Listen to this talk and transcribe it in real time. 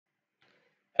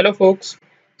Hello folks.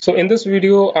 So in this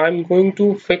video I'm going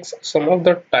to fix some of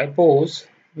the typos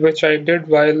which I did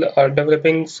while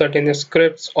developing certain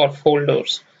scripts or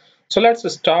folders. So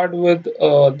let's start with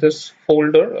this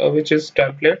folder which is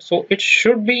template. So it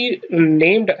should be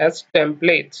named as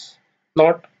templates,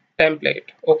 not template.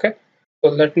 Okay.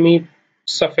 So let me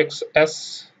suffix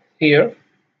s here.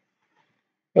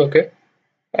 Okay.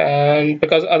 And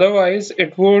because otherwise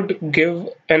it would give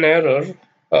an error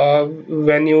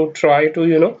when you try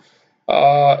to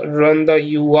run the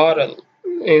URL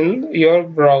in your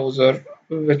browser,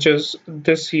 which is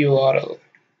this URL.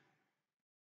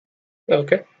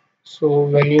 Okay, so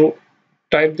when you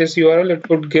type this URL it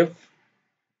would give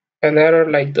an error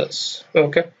like this.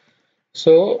 Okay,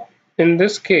 so in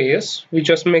this case we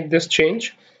just make this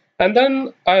change, and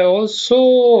then I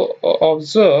also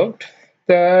observed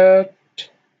that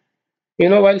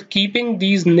while keeping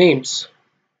these names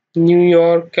New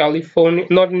York, California,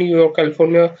 not New York,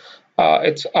 California,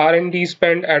 it's R&D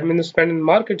spend, admin spend, and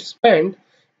market spend.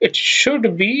 It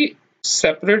should be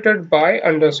separated by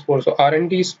underscore. So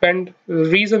R&D spend,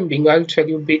 reason being, I'll tell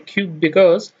you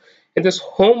because in this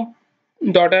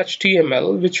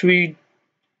home.html, which we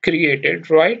created,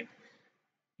 right,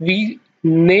 we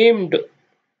named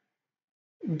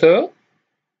the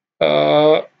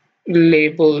uh,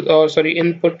 label or sorry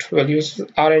input values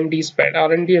R&D spend,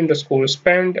 R&D underscore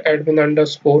spend, admin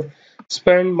underscore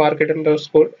spend, market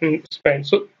underscore spend.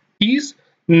 So these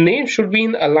names should be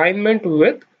in alignment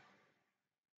with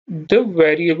the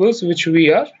variables which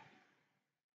we are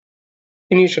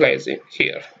initializing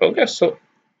here. Okay, so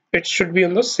it should be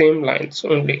on the same lines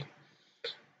only,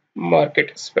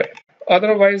 market spend.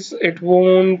 Otherwise it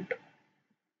won't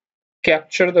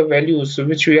capture the values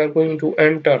which we are going to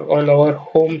enter on our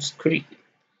home screen.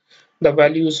 The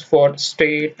values for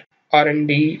state,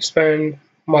 R&D spend,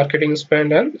 marketing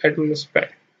spend, and admin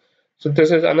spend. So this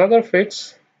is another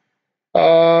fix.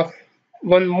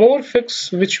 One more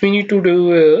fix which we need to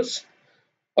do is,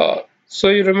 so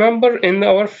you remember in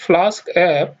our Flask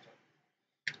app,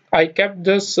 I kept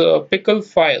this pickle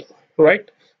file, right?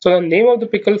 So the name of the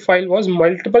pickle file was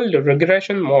multiple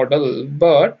regression model,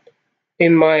 but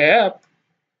in my app,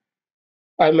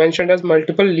 I mentioned as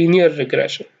multiple linear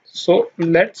regression. So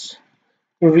let's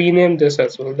rename this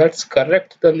as well. Let's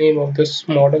correct the name of this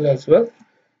model as well.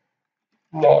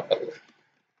 Model.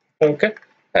 Okay,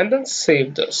 and then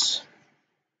save this.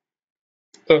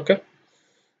 Okay,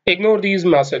 ignore these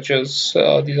messages.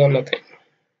 These are nothing.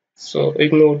 So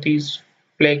ignore these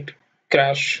flagged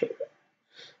crash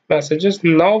messages.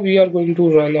 Now we are going to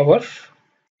run our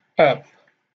app.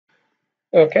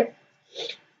 Okay,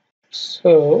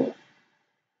 so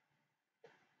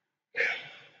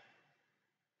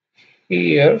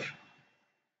here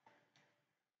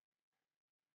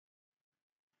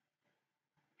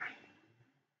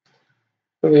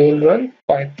we will run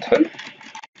Python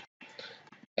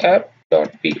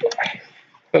app.py.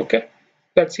 Okay,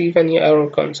 let's see if any error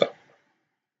comes up.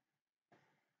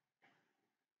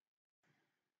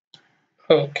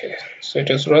 Okay, so it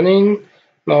is running.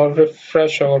 Now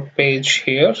refresh our page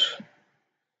here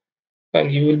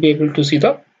and you will be able to see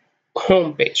the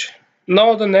home page.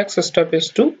 Now the next step is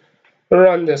to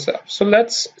run this app. So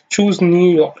let's choose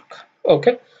New York.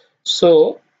 Okay,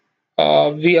 so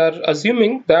we are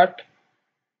assuming that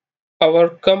our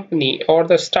company or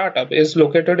the startup is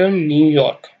located in New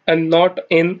York and not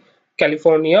in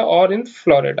California or in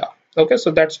Florida. Okay,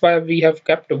 so that's why we have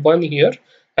kept 1 here,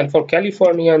 and for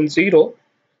California and 0,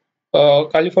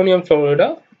 California and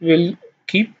Florida will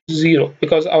keep 0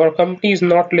 because our company is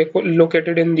not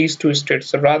located in these two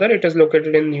states. Rather, it is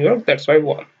located in New York. That's why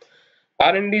 1.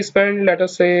 R&D spend, let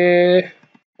us say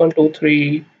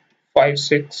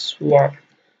 123,561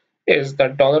 is the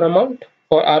dollar amount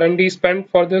for R&D spend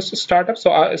for this startup.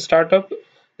 So our startup,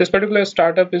 this particular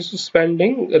startup is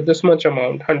spending this much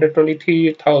amount,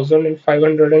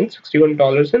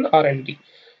 $123,561 in R&D.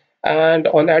 And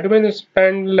on admin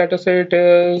spend, let us say it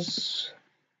is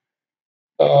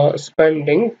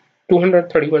spending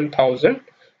 231,000,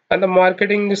 and the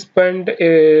marketing spend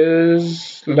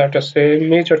is, let us say,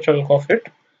 major chunk of it,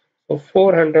 so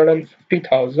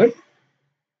 450,000.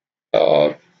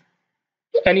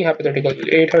 Any hypothetical,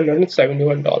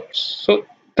 $871. So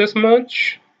this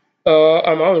much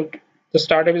amount the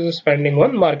startup is spending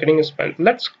on marketing spend.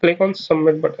 Let's click on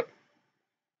submit button.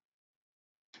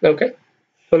 Okay,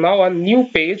 so now a new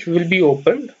page will be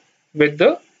opened with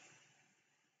the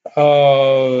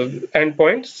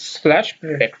endpoint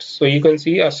 /predict. So you can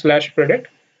see a /predict,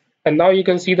 and now you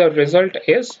can see the result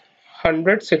is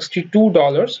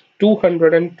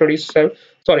 $162,227,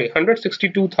 sorry,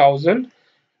 $162,227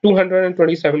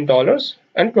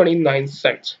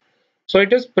 $227.29. So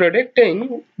it is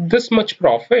predicting this much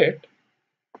profit,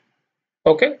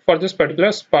 okay, for this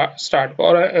particular start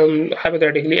or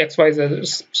hypothetically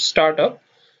XYZ startup.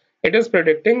 It is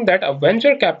predicting that a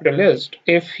venture capitalist,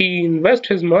 if he invests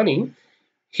his money,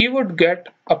 he would get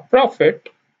a profit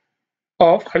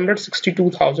of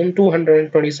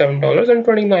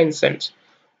 $162,227.29.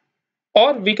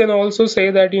 Or we can also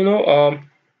say that,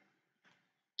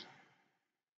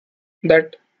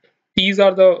 that these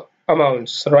are the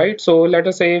amounts, right? So let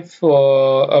us say if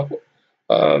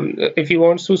he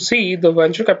wants to see, the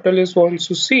venture capitalist wants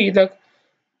to see that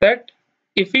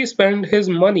if he spend his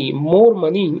money, more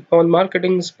money on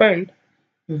marketing spend,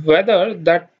 whether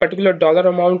that particular dollar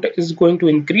amount is going to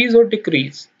increase or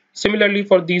decrease. Similarly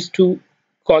for these two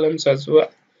columns as well.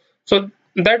 So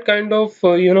that kind of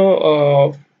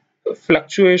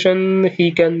fluctuation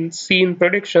he can see in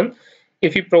prediction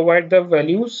if he provide the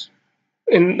values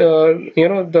in the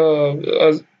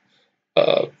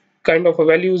kind of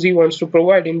values he wants to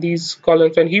provide in these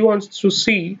columns, and he wants to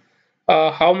see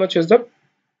how much is the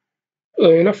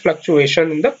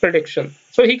fluctuation in the prediction.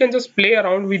 So he can just play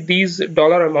around with these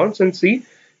dollar amounts and see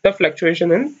the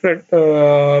fluctuation in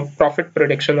profit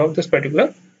prediction of this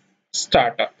particular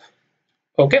startup.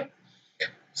 Okay,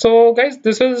 so guys,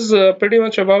 this is pretty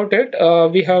much about it.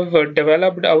 We have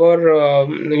developed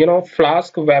our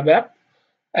Flask web app,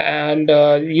 and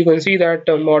you can see that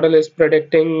the model is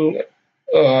predicting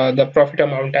the profit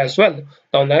amount as well.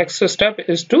 Now next step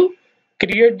is to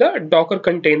create the Docker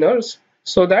containers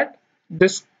so that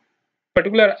this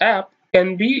particular app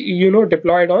can be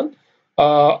deployed on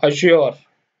Azure,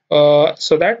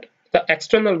 so that the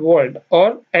external world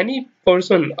or any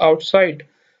person outside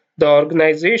the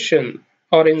organization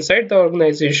or inside the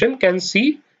organization can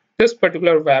see this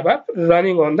particular web app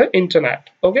running on the internet.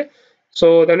 Okay,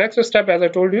 so the next step, as I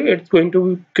told you, it's going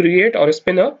to create or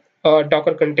spin up a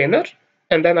Docker container,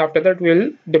 and then after that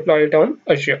we'll deploy it on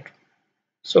Azure.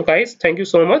 So guys, thank you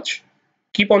so much.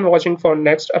 Keep on watching for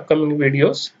next upcoming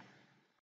videos.